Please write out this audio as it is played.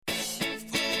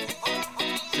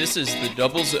This is the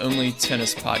Doubles Only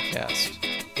Tennis Podcast,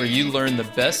 where you learn the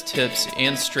best tips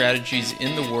and strategies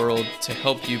in the world to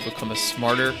help you become a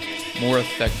smarter, more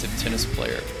effective tennis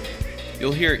player.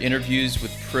 You'll hear interviews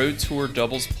with Pro Tour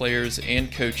doubles players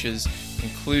and coaches,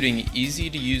 including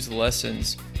easy-to-use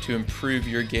lessons to improve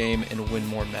your game and win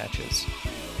more matches.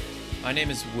 My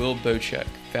name is Will Bocek,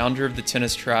 founder of the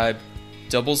Tennis Tribe,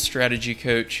 doubles strategy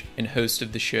coach, and host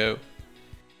of the show.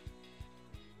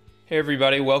 Hey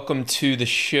everybody, welcome to the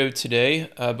show today.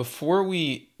 Before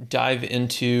we dive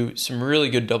into some really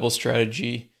good double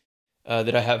strategy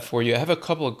that I have for you, I have a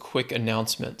couple of quick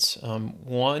announcements.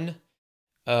 One,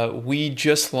 we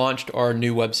just launched our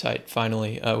new website,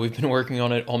 finally. We've been working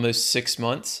on it almost 6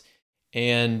 months,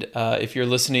 and if you're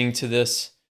listening to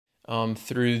this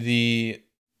through the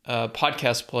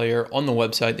podcast player on the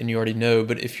website, then you already know,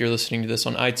 but if you're listening to this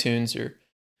on iTunes or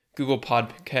Google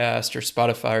Podcast or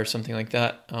Spotify or something like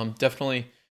that,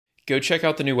 definitely go check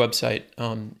out the new website.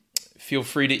 Feel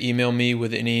free to email me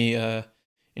with any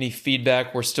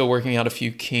feedback. We're still working out a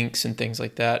few kinks and things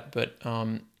like that, but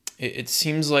it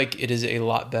seems like it is a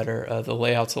lot better. The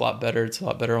layout's a lot better. It's a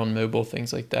lot better on mobile,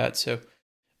 things like that. So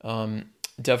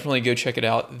definitely go check it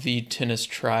out,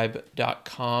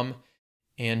 thetennistribe.com.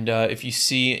 And if you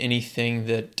see anything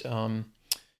that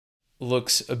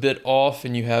looks a bit off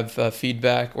and you have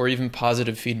feedback or even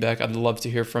positive feedback, I'd love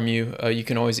to hear from you. You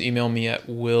can always email me at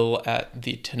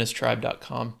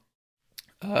will@thetennistribe.com.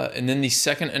 And then the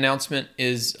second announcement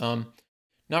is not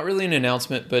really an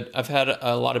announcement, but I've had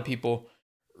a lot of people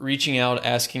reaching out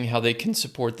asking how they can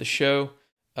support the show.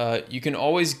 You can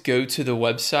always go to the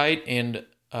website and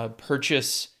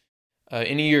purchase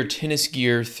any of your tennis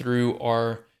gear through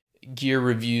our gear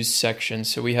reviews section.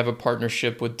 So we have a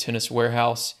partnership with Tennis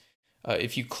Warehouse.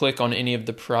 If you click on any of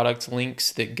the product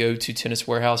links that go to Tennis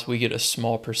Warehouse, we get a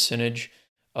small percentage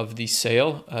of the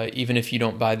sale, even if you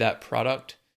don't buy that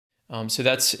product. So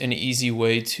that's an easy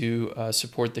way to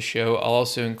support the show. I'll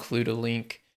also include a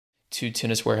link to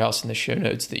Tennis Warehouse in the show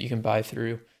notes that you can buy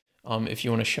through if you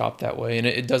want to shop that way. And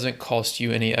it doesn't cost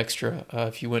you any extra.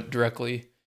 If you went directly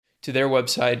to their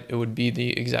website, it would be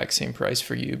the exact same price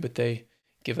for you, but they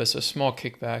give us a small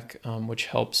kickback, which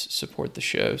helps support the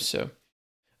show. So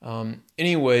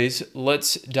anyways,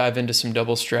 let's dive into some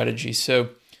double strategy. So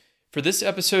for this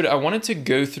episode, I wanted to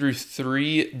go through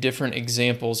 3 different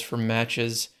examples from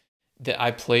matches that I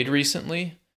played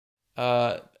recently.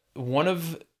 One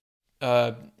of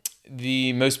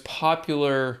the most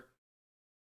popular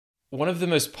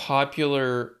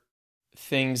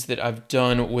things that I've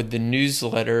done with the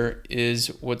newsletter is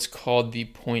what's called the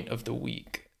point of the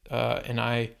week. And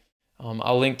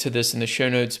I'll link to this in the show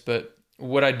notes, but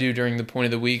what I do during the point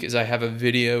of the week is I have a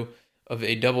video of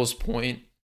a doubles point.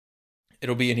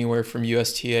 It'll be anywhere from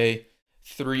USTA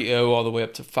 3-0 all the way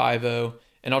up to 5-0,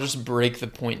 and I'll just break the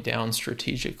point down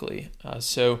strategically.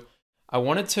 So I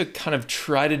wanted to kind of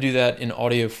try to do that in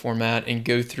audio format and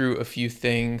go through a few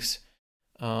things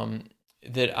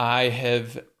that I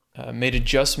have made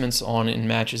adjustments on in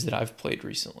matches that I've played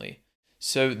recently.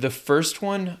 So the first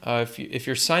one, if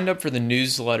you're signed up for the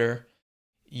newsletter,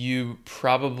 you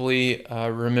probably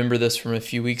remember this from a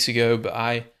few weeks ago, but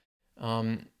I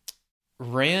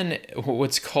ran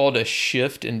what's called a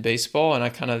shift in baseball, and I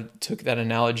kind of took that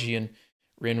analogy and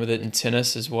ran with it in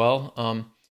tennis as well.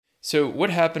 So what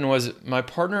happened was my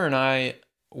partner and I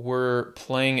were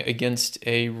playing against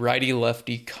a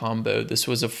righty-lefty combo. This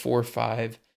was a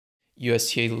 4-5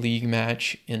 USTA League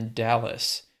match in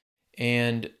Dallas,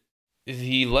 and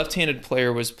the left-handed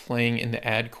player was playing in the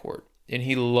ad court, and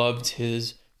he loved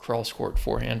his cross-court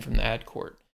forehand from the ad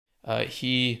court.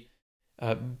 He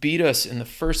beat us in the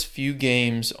first few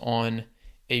games on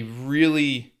a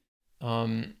really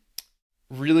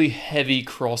heavy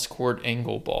cross-court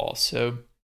angle ball. So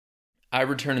I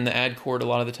return in the ad court a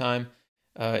lot of the time.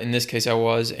 In this case, I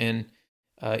was, and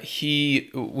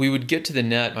we would get to the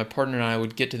net. My partner and I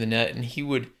would get to the net, and he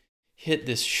would hit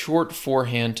this short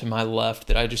forehand to my left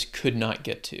that I just could not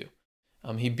get to.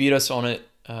 He beat us on it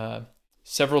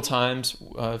several times.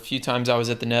 A few times I was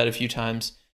at the net, a few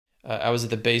times I was at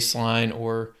the baseline,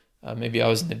 or maybe I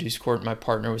was in the deuce court and my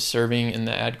partner was serving in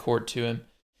the ad court to him.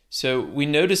 So we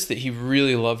noticed that he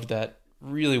really loved that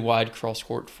really wide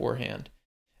cross-court forehand.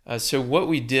 So what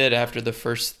we did after the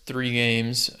first 3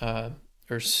 games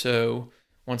or so,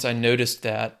 once I noticed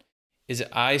that, is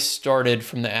I started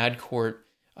from the ad court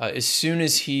as soon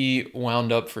as he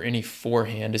wound up for any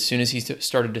forehand, as soon as he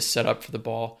started to set up for the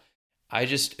ball, I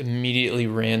just immediately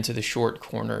ran to the short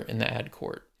corner in the ad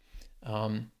court.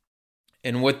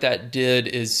 And what that did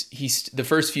is the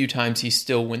first few times he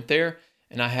still went there,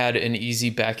 and I had an easy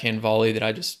backhand volley that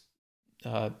I just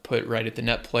put right at the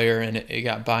net player, and it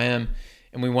got by him,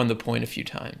 and we won the point a few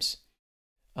times.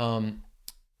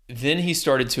 Then he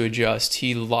started to adjust.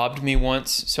 He lobbed me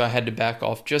once, so I had to back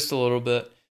off just a little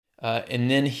bit.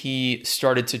 And then he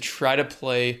started to try to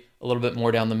play a little bit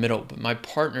more down the middle. But my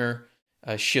partner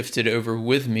shifted over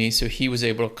with me, so he was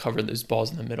able to cover those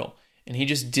balls in the middle. And he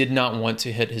just did not want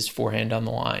to hit his forehand down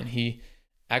the line. He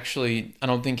actually, I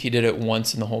don't think he did it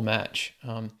once in the whole match.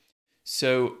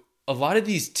 So a lot of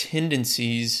these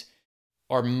tendencies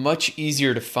are much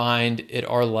easier to find at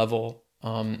our level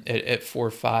at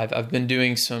 4-5. I've been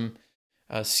doing some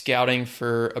scouting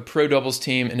for a pro doubles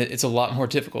team, and it's a lot more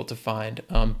difficult to find.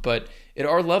 But at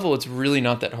our level, it's really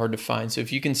not that hard to find. So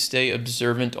if you can stay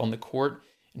observant on the court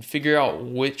and figure out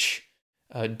which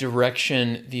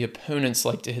direction the opponents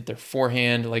like to hit their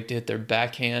forehand, like to hit their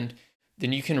backhand,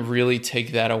 then you can really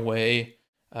take that away.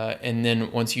 And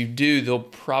then once you do, they'll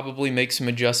probably make some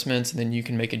adjustments, and then you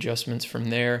can make adjustments from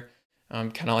there.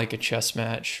 Kind of like a chess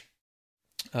match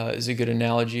is a good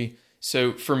analogy.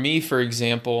 So for me, for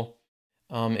example,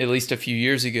 at least a few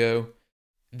years ago,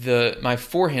 my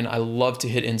forehand, I love to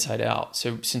hit inside out.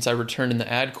 So since I returned in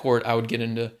the ad court, I would get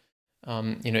into,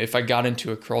 if I got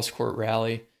into a cross court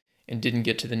rally and didn't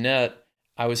get to the net,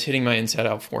 I was hitting my inside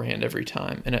out forehand every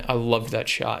time. And I loved that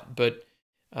shot. But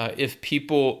if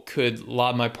people could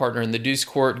lob my partner in the deuce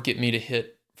court, get me to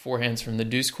hit forehands from the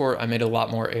deuce court, I made a lot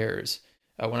more errors.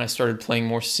 When I started playing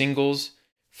more singles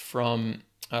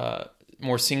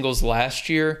last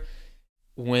year,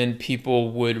 when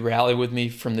people would rally with me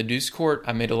from the deuce court,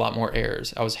 I made a lot more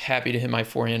errors. I was happy to hit my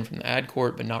forehand from the ad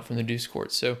court, but not from the deuce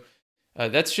court. So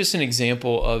that's just an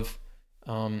example of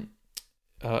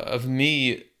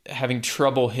me having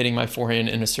trouble hitting my forehand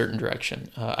in a certain direction.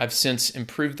 I've since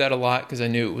improved that a lot because I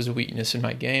knew it was a weakness in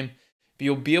my game. But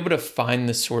you'll be able to find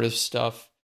this sort of stuff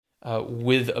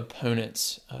with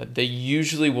opponents. They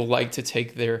usually will like to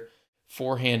take their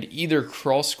forehand either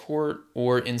cross court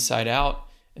or inside out,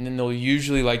 and then they'll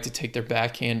usually like to take their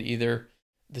backhand either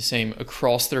the same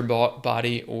across their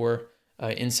body or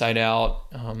inside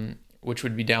out, which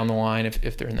would be down the line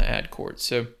if they're in the ad court.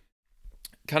 So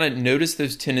kind of notice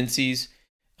those tendencies,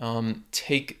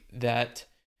 take that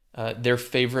their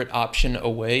favorite option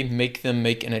away, make them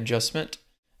make an adjustment,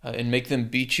 and make them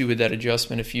beat you with that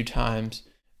adjustment a few times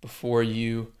before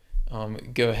you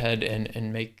go ahead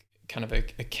and make kind of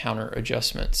a counter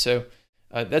adjustment. So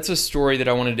that's a story that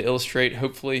I wanted to illustrate.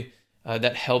 Hopefully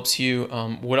that helps you.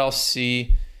 What I'll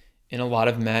see in a lot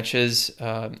of matches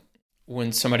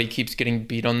when somebody keeps getting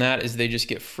beat on that is they just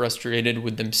get frustrated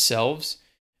with themselves,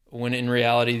 when in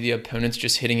reality the opponent's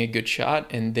just hitting a good shot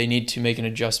and they need to make an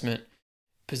adjustment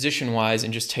position-wise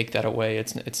and just take that away.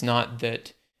 It's not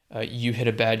that you hit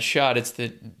a bad shot, it's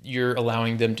that you're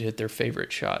allowing them to hit their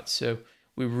favorite shot. So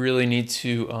we really need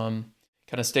to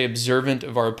kind of stay observant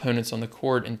of our opponents on the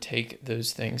court and take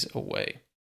those things away.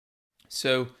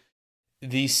 So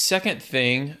the second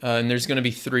thing, and there's going to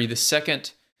be three, the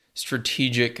second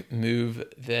strategic move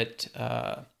that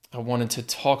I wanted to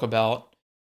talk about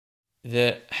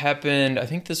that happened, I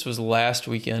think this was last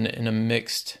weekend in a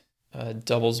mixed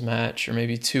doubles match, or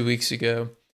maybe 2 weeks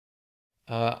ago.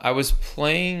 I was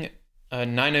playing a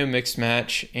 9-0 mixed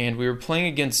match, and we were playing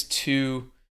against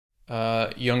two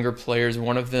younger players.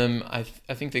 One of them, I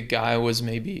think the guy was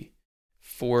maybe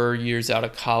 4 years out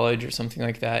of college or something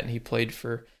like that, and he played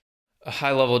for a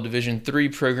high-level Division III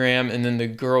program, and then the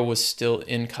girl was still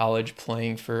in college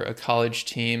playing for a college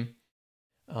team,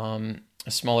 a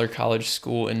smaller college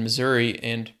school in Missouri.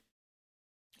 And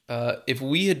if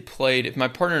my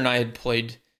partner and I had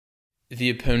played the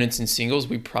opponents in singles,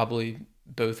 we probably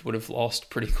both would have lost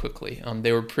pretty quickly.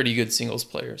 They were pretty good singles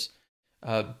players.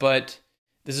 But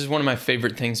this is one of my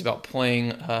favorite things about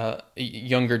playing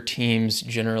younger teams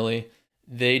generally.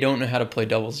 They don't know how to play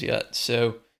doubles yet.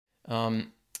 So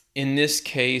in this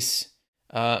case,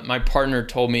 my partner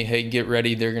told me, hey, get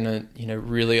ready. They're going to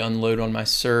really unload on my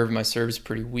serve. My serve is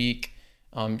pretty weak.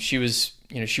 She was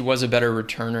a better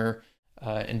returner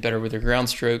and better with her ground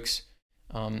strokes.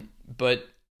 But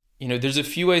there's a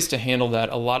few ways to handle that.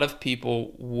 A lot of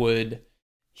people would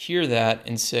hear that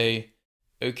and say,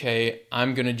 okay,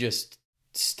 I'm going to just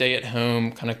stay at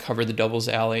home, kind of cover the doubles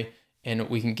alley, and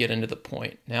we can get into the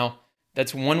point. Now,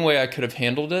 that's one way I could have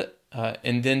handled it.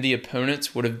 And then the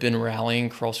opponents would have been rallying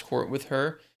cross court with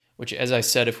her, which, as I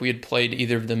said, if we had played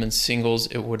either of them in singles,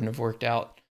 it wouldn't have worked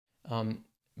out.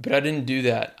 But I didn't do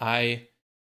that. I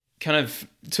kind of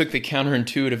took the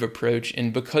counterintuitive approach,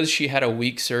 and because she had a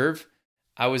weak serve,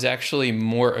 I was actually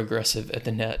more aggressive at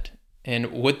the net.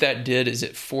 And what that did is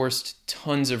it forced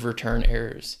tons of return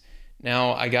errors.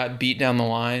 Now I got beat down the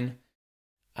line.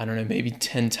 I don't know, maybe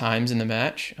 10 times in the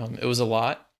match. It was a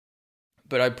lot,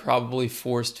 but I probably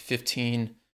forced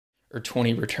 15 or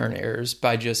 20 return errors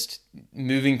by just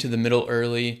moving to the middle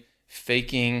early,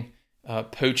 faking,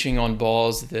 poaching on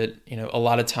balls that, a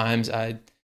lot of times I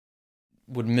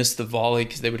would miss the volley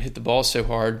because they would hit the ball so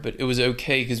hard, but it was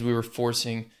okay because we were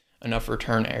forcing enough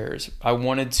return errors. I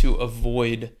wanted to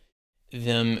avoid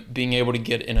them being able to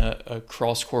get in a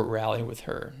cross-court rally with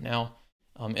her. Now,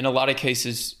 in a lot of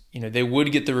cases, they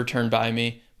would get the return by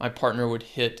me. My partner would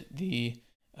hit the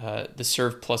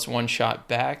serve plus one shot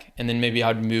back, and then maybe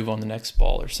I'd move on the next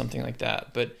ball or something like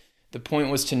that. But the point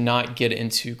was to not get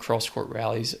into cross-court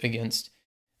rallies against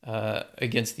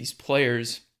these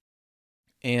players.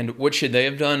 And what should they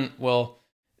have done? Well,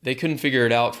 they couldn't figure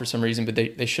it out for some reason, but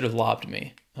they should have lobbed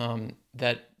me.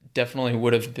 That definitely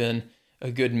would have been a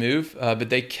good move, but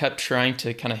they kept trying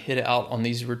to kind of hit it out on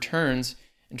these returns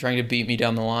and trying to beat me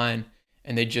down the line,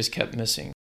 and they just kept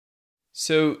missing.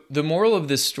 So the moral of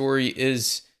this story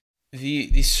is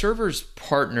the server's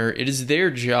partner, it is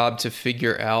their job to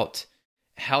figure out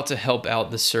how to help out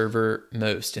the server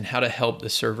most and how to help the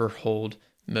server hold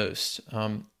most.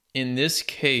 In this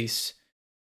case,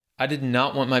 I did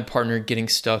not want my partner getting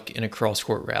stuck in a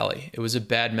cross-court rally. It was a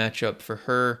bad matchup for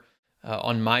her.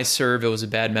 On my serve, it was a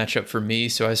bad matchup for me,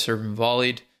 so I served and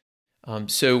volleyed.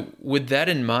 So with that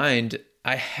in mind,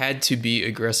 I had to be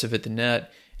aggressive at the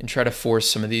net and try to force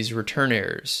some of these return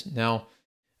errors. Now,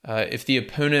 if the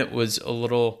opponent was a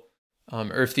little,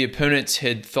 or if the opponents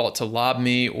had thought to lob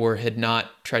me or had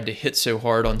not tried to hit so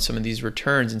hard on some of these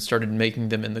returns and started making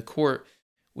them in the court,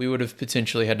 we would have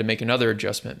potentially had to make another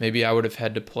adjustment. Maybe I would have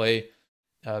had to play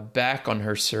back on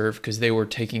her serve because they were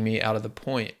taking me out of the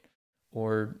point.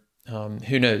 Or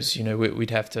who knows,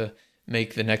 we'd have to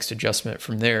make the next adjustment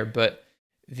from there. But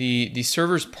the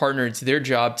server's partner, it's their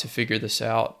job to figure this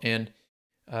out. And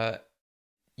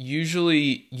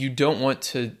usually you don't want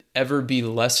to ever be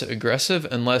less aggressive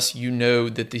unless you know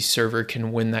that the server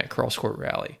can win that cross-court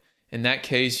rally. In that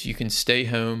case, you can stay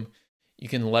home, you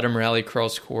can let them rally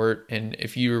cross-court, and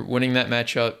if you're winning that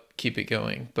matchup, keep it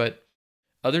going. But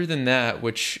other than that,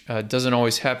 which doesn't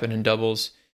always happen in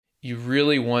doubles, you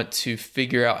really want to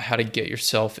figure out how to get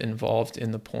yourself involved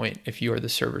in the point if you are the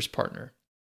server's partner.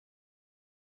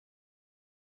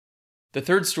 The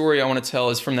third story I want to tell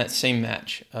is from that same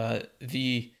match.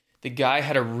 The guy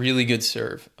had a really good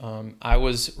serve. I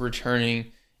was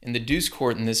returning in the deuce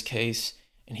court in this case,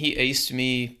 and he aced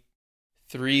me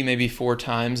 3, maybe 4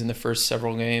 times in the first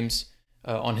several games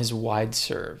on his wide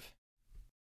serve.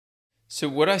 So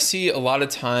what I see a lot of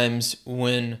times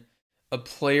when a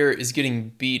player is getting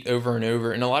beat over and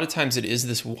over, and a lot of times it is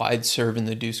this wide serve in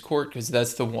the deuce court because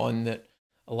that's the one that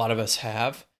a lot of us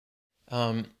have,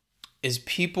 is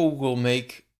people will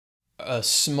make a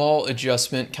small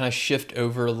adjustment, kind of shift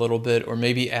over a little bit, or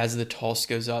maybe as the toss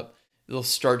goes up, they'll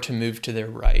start to move to their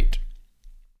right.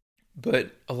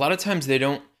 But a lot of times they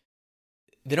don't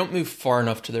move far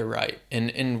enough to their right.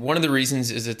 And one of the reasons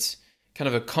is it's kind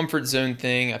of a comfort zone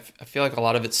thing. I feel like a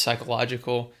lot of it's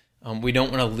psychological. We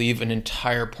don't want to leave an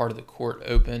entire part of the court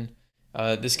open.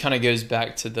 This kind of goes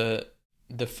back to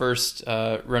the first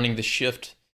running the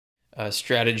shift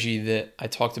strategy that I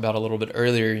talked about a little bit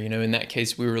earlier. In that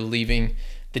case, we were leaving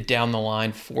the down the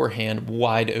line forehand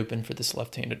wide open for this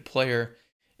left-handed player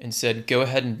and said, go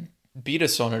ahead and beat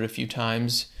us on it a few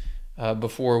times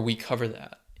before we cover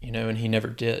that, and he never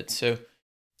did. So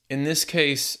in this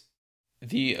case,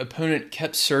 the opponent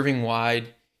kept serving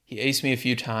wide. He aced me a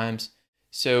few times.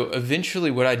 So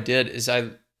eventually what I did is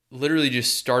I literally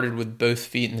just started with both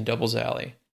feet in the doubles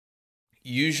alley.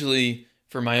 Usually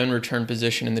for my own return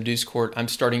position in the deuce court, I'm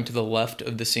starting to the left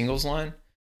of the singles line.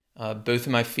 Both of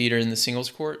my feet are in the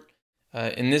singles court.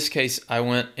 In this case, I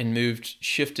went and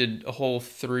shifted a whole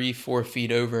 3-4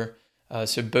 feet over.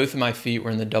 So both of my feet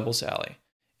were in the doubles alley.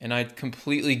 And I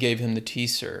completely gave him the T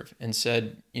serve and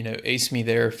said, ace me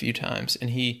there a few times. And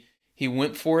he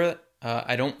went for it.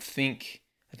 I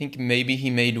think maybe he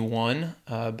made one,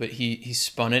 but he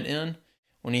spun it in.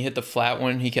 When he hit the flat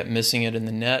one, he kept missing it in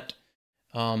the net.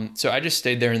 So I just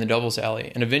stayed there in the doubles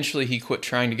alley. And eventually he quit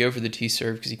trying to go for the T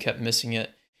serve because he kept missing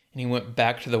it. And he went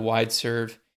back to the wide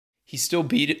serve. He still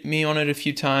beat me on it a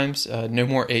few times. No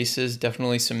more aces,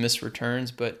 definitely some missed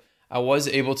returns, but I was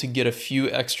able to get a few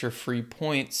extra free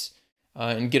points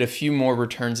and get a few more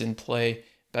returns in play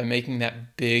by making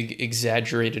that big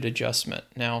exaggerated adjustment.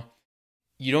 Now,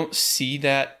 you don't see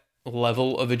that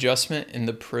level of adjustment in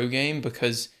the pro game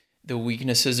because the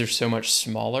weaknesses are so much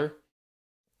smaller.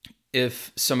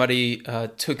 If somebody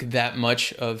took that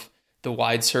much of the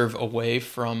wide serve away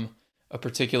from a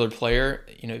particular player,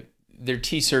 their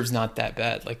tee serve's not that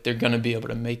bad. Like, they're going to be able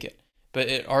to make it. But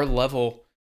at our level,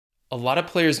 a lot of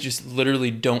players just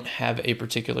literally don't have a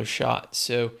particular shot.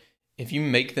 So if you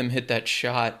make them hit that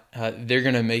shot, they're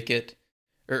going to make it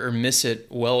or miss it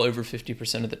well over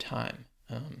 50% of the time.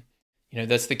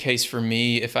 That's the case for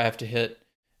me if I have to hit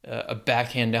a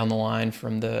backhand down the line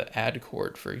from the ad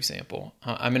court, for example.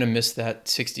 I'm going to miss that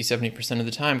 60, 70% of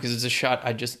the time because it's a shot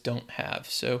I just don't have.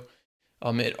 So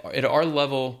at our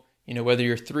level, whether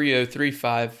you're 3-0,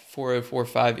 3-5, 4-0,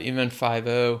 4-5, even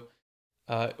 5-0,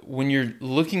 when you're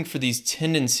looking for these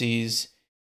tendencies,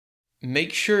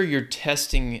 make sure you're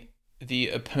testing the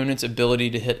opponent's ability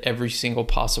to hit every single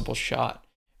possible shot,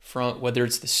 from whether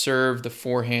it's the serve, the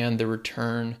forehand, the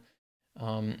return,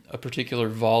 a particular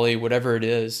volley, whatever it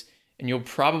is. And you'll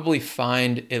probably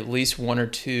find at least one or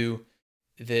two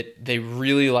that they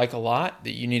really like a lot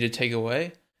that you need to take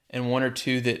away, and one or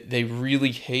two that they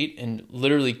really hate and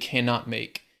literally cannot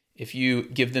make. If you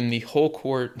give them the whole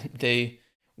court, they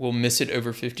will miss it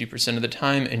over 50% of the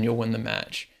time and you'll win the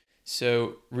match.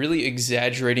 So really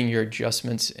exaggerating your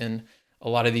adjustments in a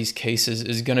lot of these cases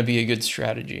is going to be a good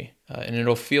strategy. And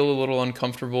it'll feel a little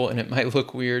uncomfortable and it might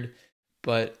look weird,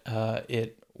 but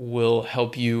it will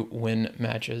help you win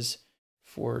matches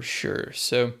for sure.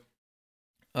 So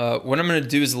what I'm going to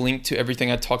do is link to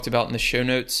everything I talked about in the show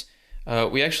notes.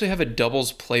 We actually have a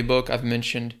doubles playbook I've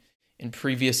mentioned in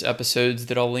previous episodes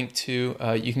that I'll link to.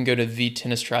 You can go to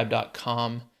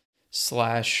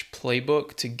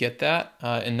thetennistribe.com/playbook to get that.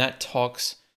 And that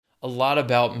talks a lot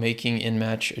about making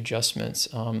in-match adjustments.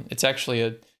 It's actually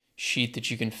a sheet that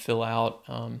you can fill out,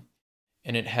 and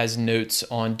it has notes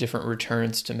on different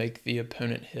returns to make the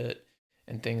opponent hit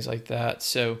and things like that.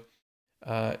 So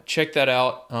check that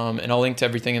out, and I'll link to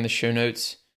everything in the show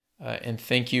notes. And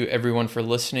thank you everyone for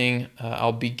listening.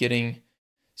 I'll be getting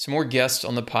some more guests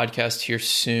on the podcast here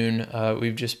soon.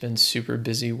 We've just been super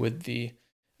busy with the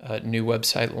new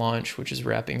website launch, which is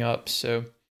wrapping up. So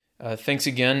thanks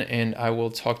again, and I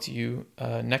will talk to you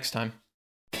next time.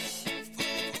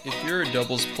 If you're a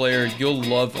doubles player, you'll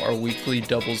love our weekly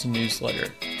doubles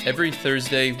newsletter. Every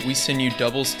Thursday, we send you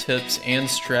doubles tips and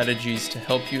strategies to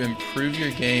help you improve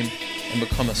your game and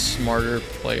become a smarter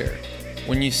player.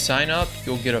 When you sign up,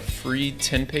 you'll get a free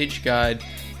 10-page guide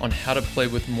on how to play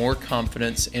with more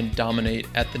confidence and dominate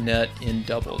at the net in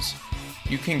doubles.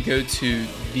 You can go to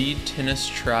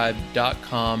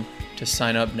thetennistribe.com to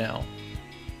sign up now.